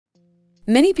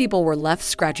Many people were left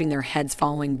scratching their heads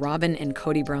following Robyn and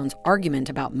Cody Brown's argument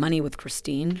about money with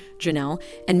Christine, Janelle,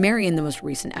 and Mary in the most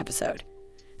recent episode.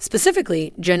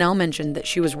 Specifically, Janelle mentioned that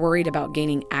she was worried about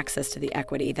gaining access to the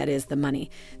equity, that is, the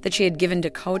money, that she had given to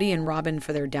Cody and Robyn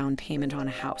for their down payment on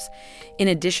a house, in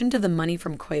addition to the money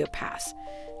from Coyote Pass.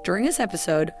 During this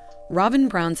episode, Robyn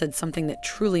Brown said something that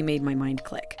truly made my mind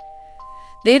click.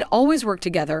 They had always worked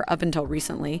together up until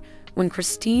recently, when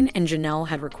Christine and Janelle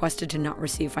had requested to not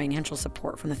receive financial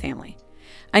support from the family.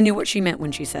 I knew what she meant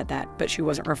when she said that, but she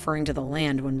wasn't referring to the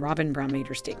land when Robyn Brown made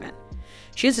her statement.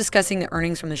 She is discussing the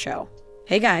earnings from the show.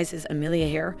 Hey guys, it's Amelia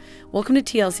here. Welcome to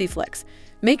TLC Flicks.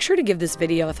 Make sure to give this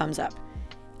video a thumbs up.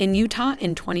 In Utah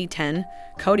in 2010,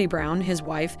 Cody Brown, his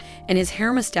wife, and his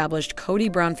harem established Cody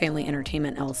Brown Family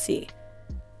Entertainment LC.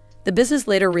 The business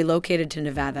later relocated to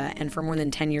Nevada and for more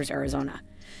than 10 years Arizona.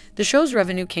 The show's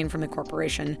revenue came from the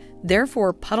corporation,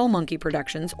 therefore Puddle Monkey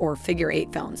Productions, or Figure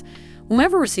 8 Films,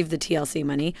 whomever received the TLC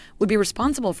money, would be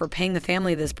responsible for paying the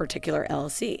family this particular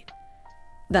LLC.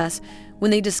 Thus,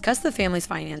 when they discuss the family's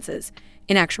finances,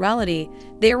 in actuality,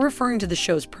 they are referring to the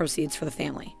show's proceeds for the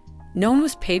family. No one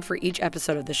was paid for each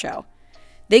episode of the show.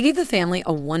 They gave the family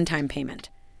a one-time payment.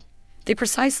 They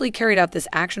precisely carried out this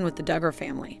action with the Duggar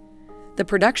family. The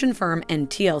production firm and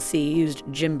TLC used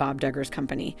Jim Bob Duggar's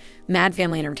company, Mad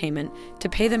Family Entertainment, to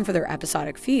pay them for their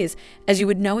episodic fees, as you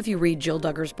would know if you read Jill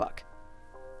Duggar's book.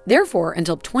 Therefore,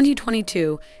 until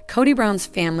 2022, Cody Brown's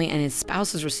family and his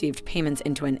spouses received payments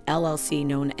into an LLC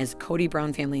known as Cody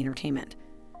Brown Family Entertainment.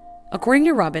 According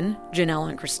to Robyn, Janelle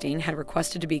and Christine had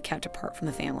requested to be kept apart from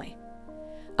the family.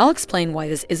 I'll explain why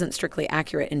this isn't strictly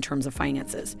accurate in terms of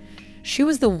finances. She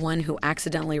was the one who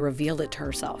accidentally revealed it to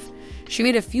herself. She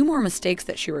made a few more mistakes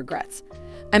that she regrets.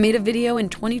 I made a video in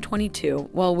 2022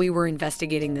 while we were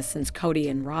investigating this since Cody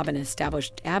and Robyn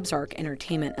established Dabsark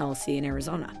Entertainment LLC in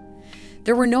Arizona.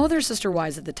 There were no other sister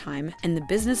wives at the time, and the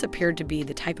business appeared to be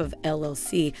the type of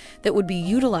LLC that would be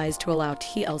utilized to allow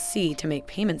TLC to make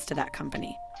payments to that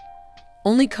company.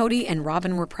 Only Cody and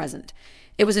Robyn were present.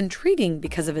 It was intriguing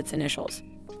because of its initials,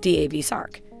 DAB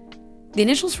Sark. The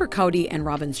initials for Cody and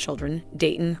Robyn's children,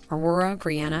 Dayton, Aurora,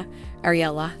 Brianna,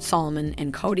 Ariella, Solomon,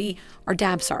 and Cody, are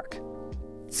Dab Sark.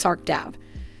 Sark Dab.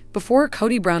 Before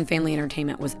Cody Brown Family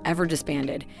Entertainment was ever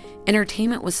disbanded,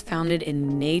 Entertainment was founded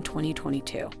in May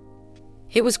 2022.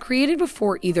 It was created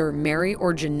before either Mary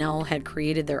or Janelle had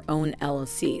created their own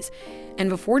LLCs, and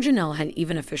before Janelle had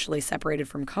even officially separated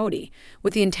from Cody,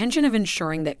 with the intention of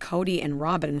ensuring that Cody and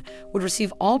Robyn would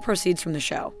receive all proceeds from the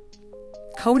show.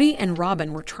 Cody and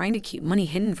Robyn were trying to keep money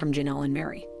hidden from Janelle and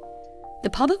Mary. The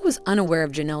public was unaware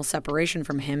of Janelle's separation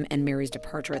from him and Mary's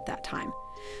departure at that time.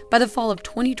 By the fall of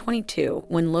 2022,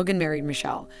 when Logan married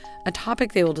Michelle, a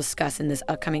topic they will discuss in this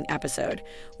upcoming episode,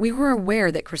 we were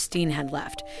aware that Christine had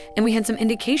left, and we had some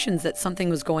indications that something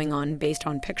was going on based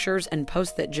on pictures and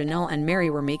posts that Janelle and Mary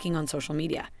were making on social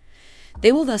media.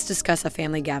 They will thus discuss a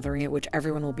family gathering at which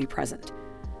everyone will be present.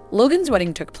 Logan's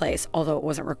wedding took place, although it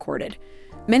wasn't recorded.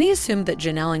 Many assumed that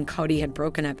Janelle and Cody had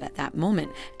broken up at that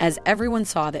moment, as everyone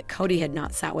saw that Cody had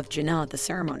not sat with Janelle at the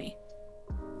ceremony.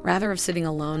 Rather of sitting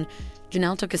alone,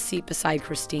 Janelle took a seat beside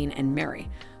Christine and Mary,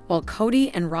 while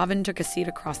Cody and Robyn took a seat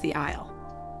across the aisle.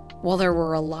 While there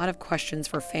were a lot of questions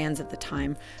for fans at the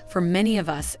time, for many of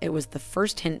us it was the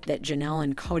first hint that Janelle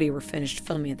and Cody were finished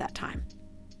filming at that time.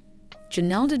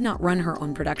 Janelle did not run her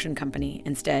own production company.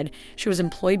 Instead, she was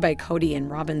employed by Cody and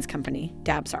Robyn's company,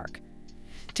 Dabsark.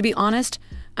 To be honest,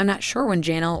 I'm not sure when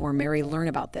Janelle or Mary learn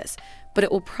about this, but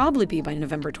it will probably be by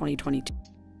November 2022.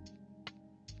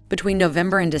 Between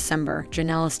November and December,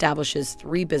 Janelle establishes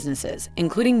 3 businesses,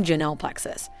 including Janelle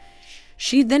Plexus.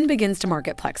 She then begins to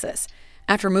market Plexus.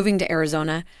 After moving to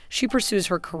Arizona, she pursues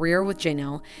her career with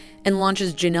Janelle and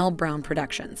launches Janelle Brown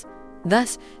Productions.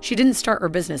 Thus, she didn't start her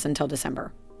business until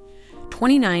December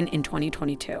 29 in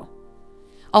 2022.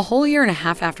 A whole year and a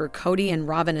half after Cody and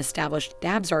Robyn established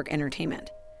Dabsark Entertainment.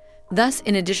 Thus,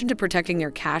 in addition to protecting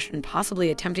their cash and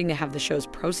possibly attempting to have the show's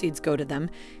proceeds go to them,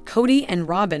 Cody and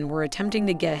Robyn were attempting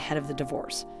to get ahead of the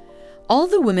divorce. All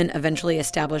of the women eventually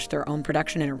established their own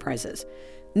production enterprises.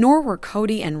 Nor were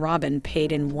Cody and Robyn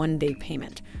paid in one big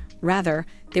payment. Rather,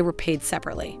 they were paid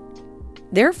separately.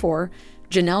 Therefore,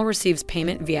 Janelle receives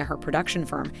payment via her production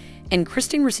firm, and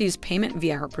Christine receives payment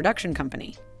via her production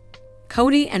company.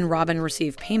 Cody and Robyn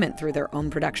receive payment through their own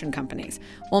production companies,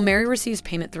 while Mary receives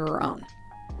payment through her own.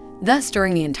 Thus,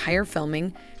 during the entire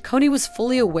filming, Cody was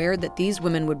fully aware that these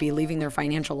women would be leaving their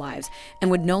financial lives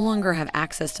and would no longer have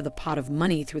access to the pot of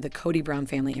money through the Cody Brown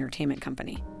Family Entertainment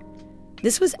Company.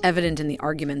 This was evident in the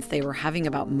arguments they were having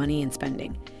about money and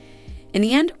spending. In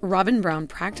the end, Robyn Brown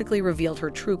practically revealed her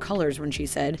true colors when she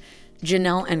said,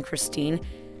 Janelle and Christine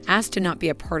asked to not be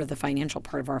a part of the financial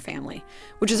part of our family,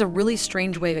 which is a really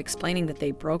strange way of explaining that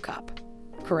they broke up.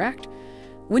 Correct?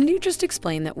 Wouldn't you just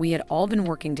explain that we had all been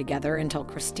working together until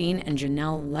Christine and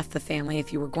Janelle left the family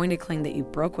if you were going to claim that you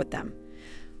broke with them?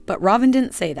 But Robyn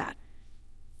didn't say that.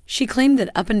 She claimed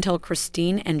that up until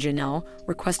Christine and Janelle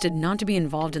requested not to be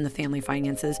involved in the family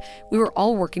finances, we were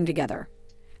all working together.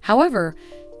 However,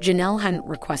 Janelle hadn't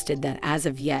requested that as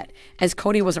of yet, as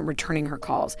Kody wasn't returning her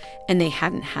calls, and they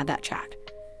hadn't had that chat.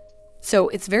 So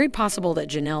it's very possible that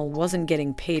Janelle wasn't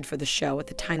getting paid for the show at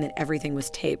the time that everything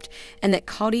was taped, and that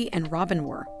Kody and Robyn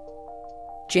were.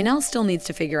 Janelle still needs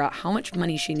to figure out how much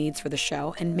money she needs for the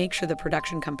show and make sure the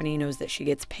production company knows that she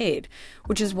gets paid,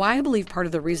 which is why I believe part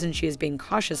of the reason she is being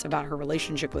cautious about her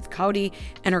relationship with Kody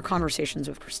and her conversations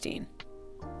with Christine.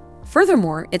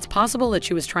 Furthermore, it's possible that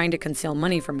she was trying to conceal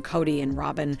money from Kody and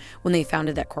Robyn when they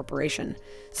founded that corporation,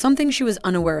 something she was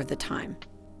unaware of at the time.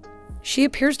 She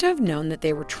appears to have known that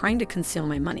they were trying to conceal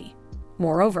my money.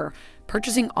 Moreover,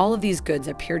 purchasing all of these goods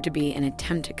appeared to be an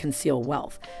attempt to conceal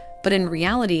wealth, but in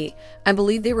reality, I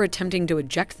believe they were attempting to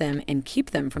eject them and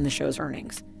keep them from the show's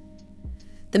earnings.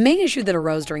 The main issue that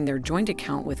arose during their joint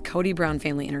account with Cody Brown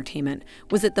Family Entertainment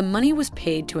was that the money was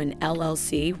paid to an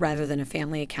LLC rather than a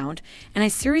family account, and I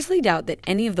seriously doubt that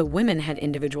any of the women had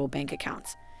individual bank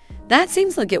accounts. That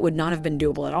seems like it would not have been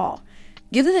doable at all.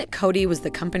 Given that Kody was the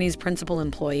company's principal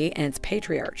employee and its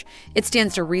patriarch, it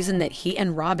stands to reason that he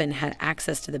and Robyn had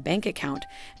access to the bank account,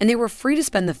 and they were free to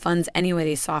spend the funds any way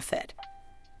they saw fit.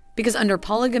 Because under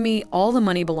polygamy, all the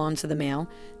money belongs to the male,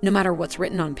 no matter what's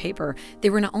written on paper, they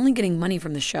were not only getting money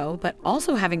from the show, but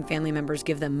also having family members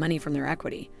give them money from their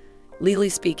equity. Legally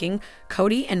speaking,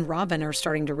 Kody and Robyn are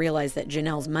starting to realize that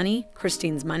Janelle's money,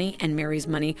 Christine's money, and Mary's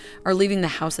money are leaving the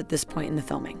house at this point in the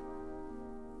filming.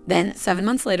 Then, 7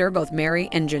 months later, both Mary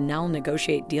and Janelle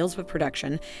negotiate deals with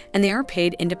production, and they are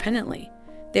paid independently.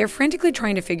 They are frantically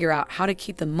trying to figure out how to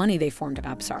keep the money they formed of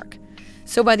Absark.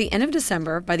 So by the end of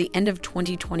December, by the end of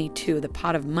 2022, the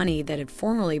pot of money that had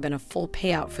formerly been a full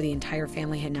payout for the entire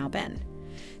family had now been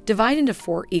divided into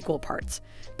 4 equal parts.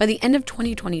 By the end of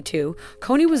 2022,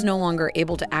 Kody was no longer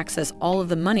able to access all of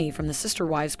the money from the Sister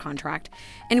Wives contract,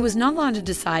 and he was not allowed to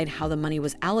decide how the money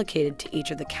was allocated to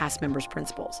each of the cast members'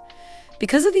 principals.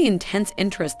 Because of the intense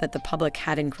interest that the public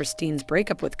had in Christine's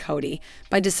breakup with Kody,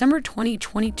 by December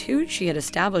 2022, she had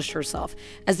established herself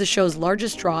as the show's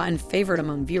largest draw and favorite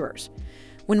among viewers.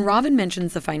 When Robyn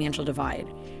mentions the financial divide,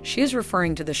 she is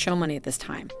referring to the show money at this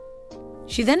time.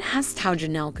 She then asks how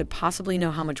Janelle could possibly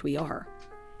know how much we owe her.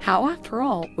 How, after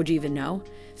all, would you even know,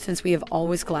 since we have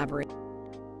always collaborated?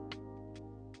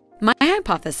 My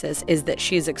hypothesis is that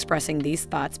she is expressing these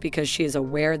thoughts because she is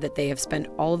aware that they have spent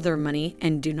all of their money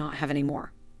and do not have any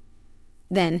more.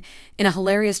 Then, in a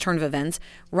hilarious turn of events,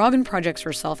 Robyn projects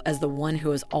herself as the one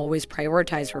who has always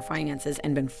prioritized her finances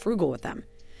and been frugal with them.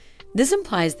 This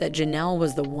implies that Janelle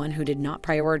was the one who did not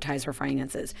prioritize her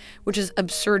finances, which is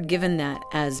absurd given that,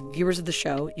 as viewers of the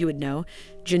show, you would know,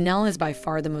 Janelle is by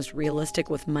far the most realistic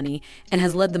with money and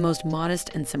has led the most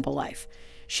modest and simple life.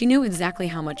 She knew exactly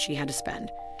how much she had to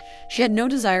spend. She had no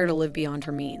desire to live beyond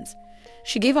her means.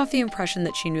 She gave off the impression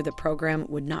that she knew the program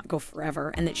would not go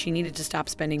forever and that she needed to stop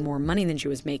spending more money than she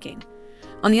was making.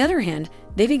 On the other hand,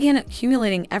 they began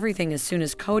accumulating everything as soon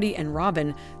as Kody and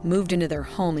Robyn moved into their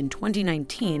home in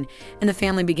 2019 and the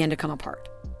family began to come apart.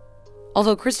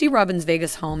 Although Christy Robyn's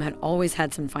Vegas home had always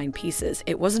had some fine pieces,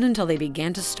 it wasn't until they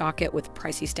began to stock it with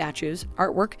pricey statues,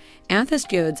 artwork, amethyst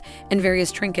geodes, and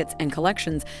various trinkets and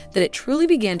collections that it truly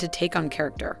began to take on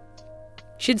character.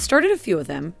 She'd started a few of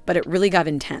them, but it really got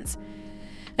intense.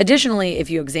 Additionally, if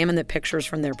you examine the pictures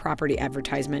from their property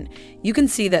advertisement, you can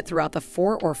see that throughout the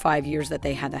 4 or 5 years that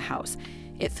they had the house,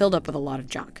 it filled up with a lot of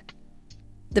junk.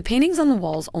 The paintings on the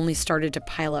walls only started to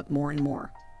pile up more and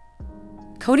more.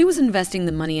 Kody was investing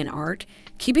the money in art,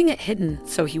 keeping it hidden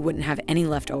so he wouldn't have any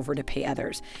left over to pay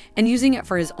others, and using it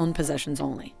for his own possessions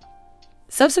only.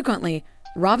 Subsequently,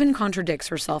 Robyn contradicts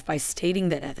herself by stating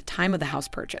that at the time of the house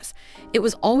purchase, it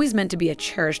was always meant to be a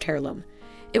cherished heirloom.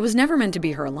 It was never meant to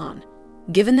be her alone.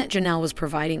 Given that Janelle was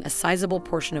providing a sizable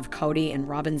portion of Kody and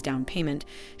Robyn's down payment,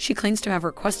 she claims to have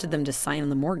requested them to sign on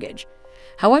the mortgage.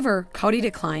 However, Kody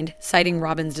declined, citing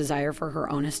Robyn's desire for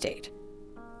her own estate.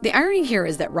 The irony here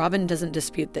is that Robyn doesn't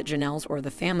dispute that Janelle's or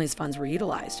the family's funds were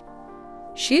utilized.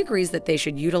 She agrees that they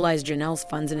should utilize Janelle's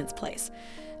funds in its place.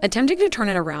 Attempting to turn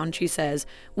it around, she says,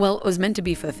 well, it was meant to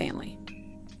be for the family.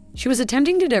 She was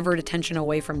attempting to divert attention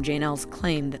away from Janelle's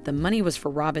claim that the money was for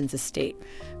Robyn's estate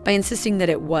by insisting that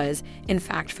it was, in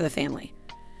fact, for the family.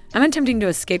 I'm attempting to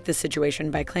escape this situation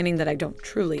by claiming that I don't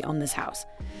truly own this house.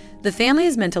 The family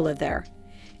is meant to live there.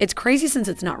 It's crazy since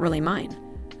it's not really mine.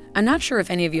 I'm not sure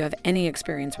if any of you have any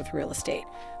experience with real estate,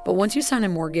 but once you sign a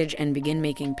mortgage and begin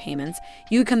making payments,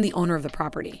 you become the owner of the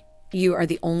property. You are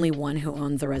the only one who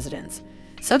owns the residence.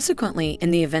 Subsequently,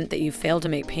 in the event that you fail to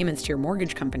make payments to your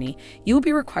mortgage company, you will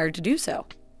be required to do so.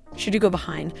 Should you go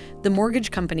behind, the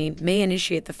mortgage company may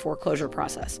initiate the foreclosure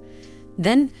process.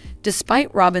 Then,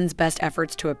 despite Robyn's best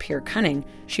efforts to appear cunning,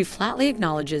 she flatly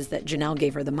acknowledges that Janelle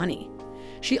gave her the money.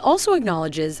 She also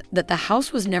acknowledges that the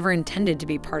house was never intended to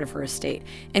be part of her estate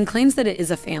and claims that it is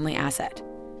a family asset.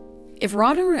 If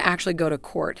Robyn were to actually go to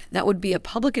court, that would be a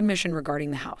public admission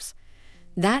regarding the house.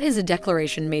 That is a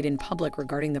declaration made in public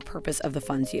regarding the purpose of the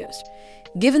funds used.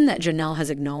 Given that Janelle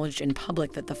has acknowledged in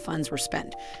public that the funds were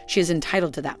spent, she is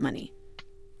entitled to that money.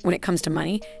 When it comes to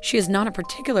money, she is not a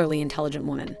particularly intelligent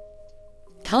woman.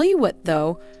 Tell you what,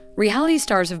 though, reality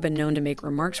stars have been known to make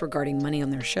remarks regarding money on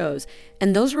their shows,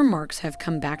 and those remarks have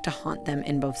come back to haunt them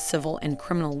in both civil and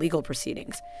criminal legal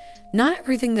proceedings. Not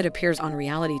everything that appears on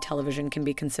reality television can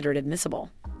be considered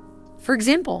admissible. For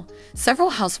example, several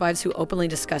housewives who openly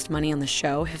discussed money on the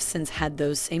show have since had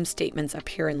those same statements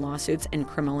appear in lawsuits and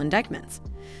criminal indictments.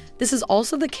 This is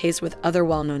also the case with other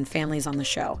well-known families on the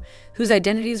show, whose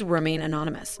identities will remain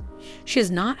anonymous. She is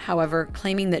not, however,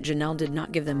 claiming that Janelle did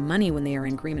not give them money when they are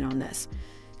in agreement on this.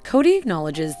 Kody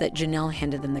acknowledges that Janelle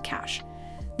handed them the cash.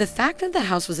 The fact that the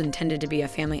house was intended to be a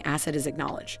family asset is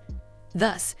acknowledged.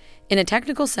 Thus, in a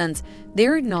technical sense, they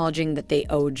are acknowledging that they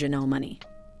owed Janelle money.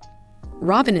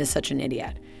 Robyn is such an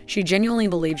idiot. She genuinely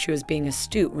believed she was being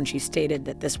astute when she stated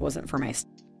that this wasn't for my.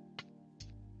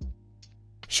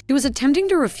 She was attempting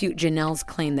to refute Janelle's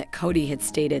claim that Kody had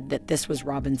stated that this was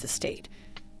Robyn's estate.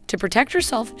 To protect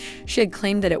herself, she had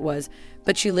claimed that it was,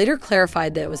 but she later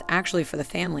clarified that it was actually for the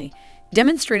family,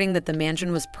 demonstrating that the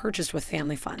mansion was purchased with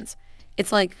family funds.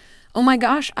 It's like, oh my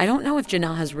gosh, I don't know if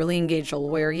Janelle has really engaged a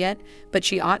lawyer yet, but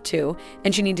she ought to,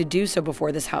 and she needs to do so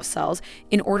before this house sells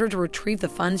in order to retrieve the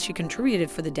funds she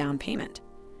contributed for the down payment.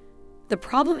 The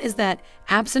problem is that,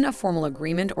 absent a formal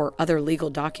agreement or other legal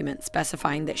document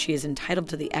specifying that she is entitled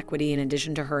to the equity in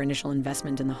addition to her initial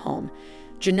investment in the home,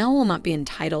 Janelle will not be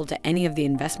entitled to any of the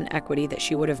investment equity that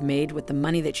she would have made with the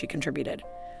money that she contributed,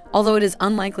 although it is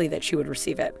unlikely that she would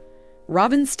receive it.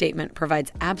 Robyn's statement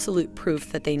provides absolute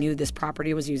proof that they knew this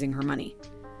property was using her money.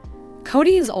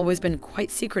 Kody has always been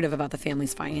quite secretive about the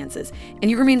family's finances, and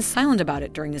he remains silent about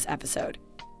it during this episode.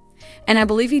 And I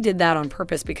believe he did that on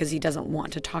purpose because he doesn't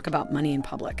want to talk about money in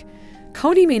public.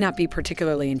 Kody may not be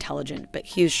particularly intelligent, but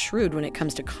he is shrewd when it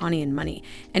comes to conning and money,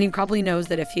 and he probably knows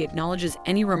that if he acknowledges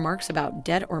any remarks about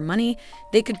debt or money,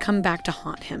 they could come back to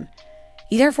haunt him.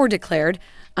 He therefore declared,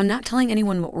 "I'm not telling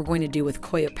anyone what we're going to do with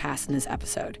Koyo Pass in this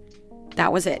episode."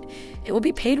 That was it. It will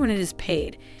be paid when it is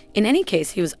paid. In any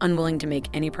case, he was unwilling to make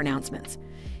any pronouncements.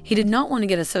 He did not want to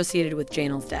get associated with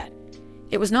Janelle's debt.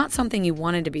 It was not something he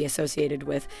wanted to be associated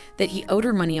with that he owed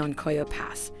her money on Koyo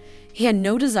Pass. He had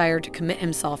no desire to commit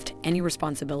himself to any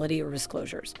responsibility or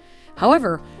disclosures.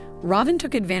 However, Robyn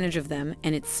took advantage of them,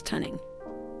 and it's stunning.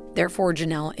 Therefore,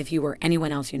 Janelle, if you or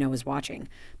anyone else you know is watching,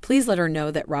 please let her know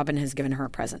that Robyn has given her a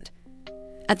present.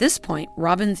 At this point,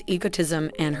 Robyn's egotism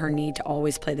and her need to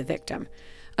always play the victim,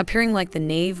 appearing like the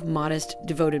naive, modest,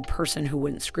 devoted person who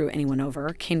wouldn't screw anyone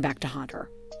over, came back to haunt her.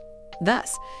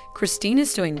 Thus, Christine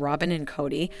is suing Robyn and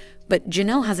Kody, but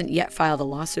Janelle hasn't yet filed a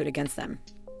lawsuit against them.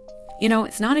 You know,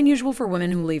 it's not unusual for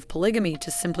women who leave polygamy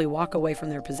to simply walk away from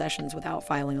their possessions without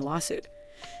filing a lawsuit.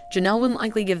 Janelle wouldn't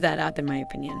likely give that up, in my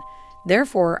opinion.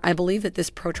 Therefore, I believe that this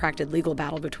protracted legal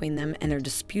battle between them and their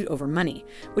dispute over money,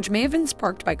 which may have been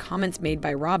sparked by comments made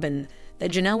by Robyn that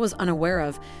Janelle was unaware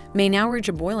of, may now reach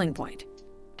a boiling point.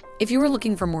 If you are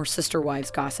looking for more sister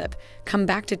wives gossip, come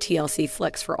back to TLC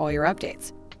Flicks for all your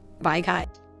updates. Bye, guys.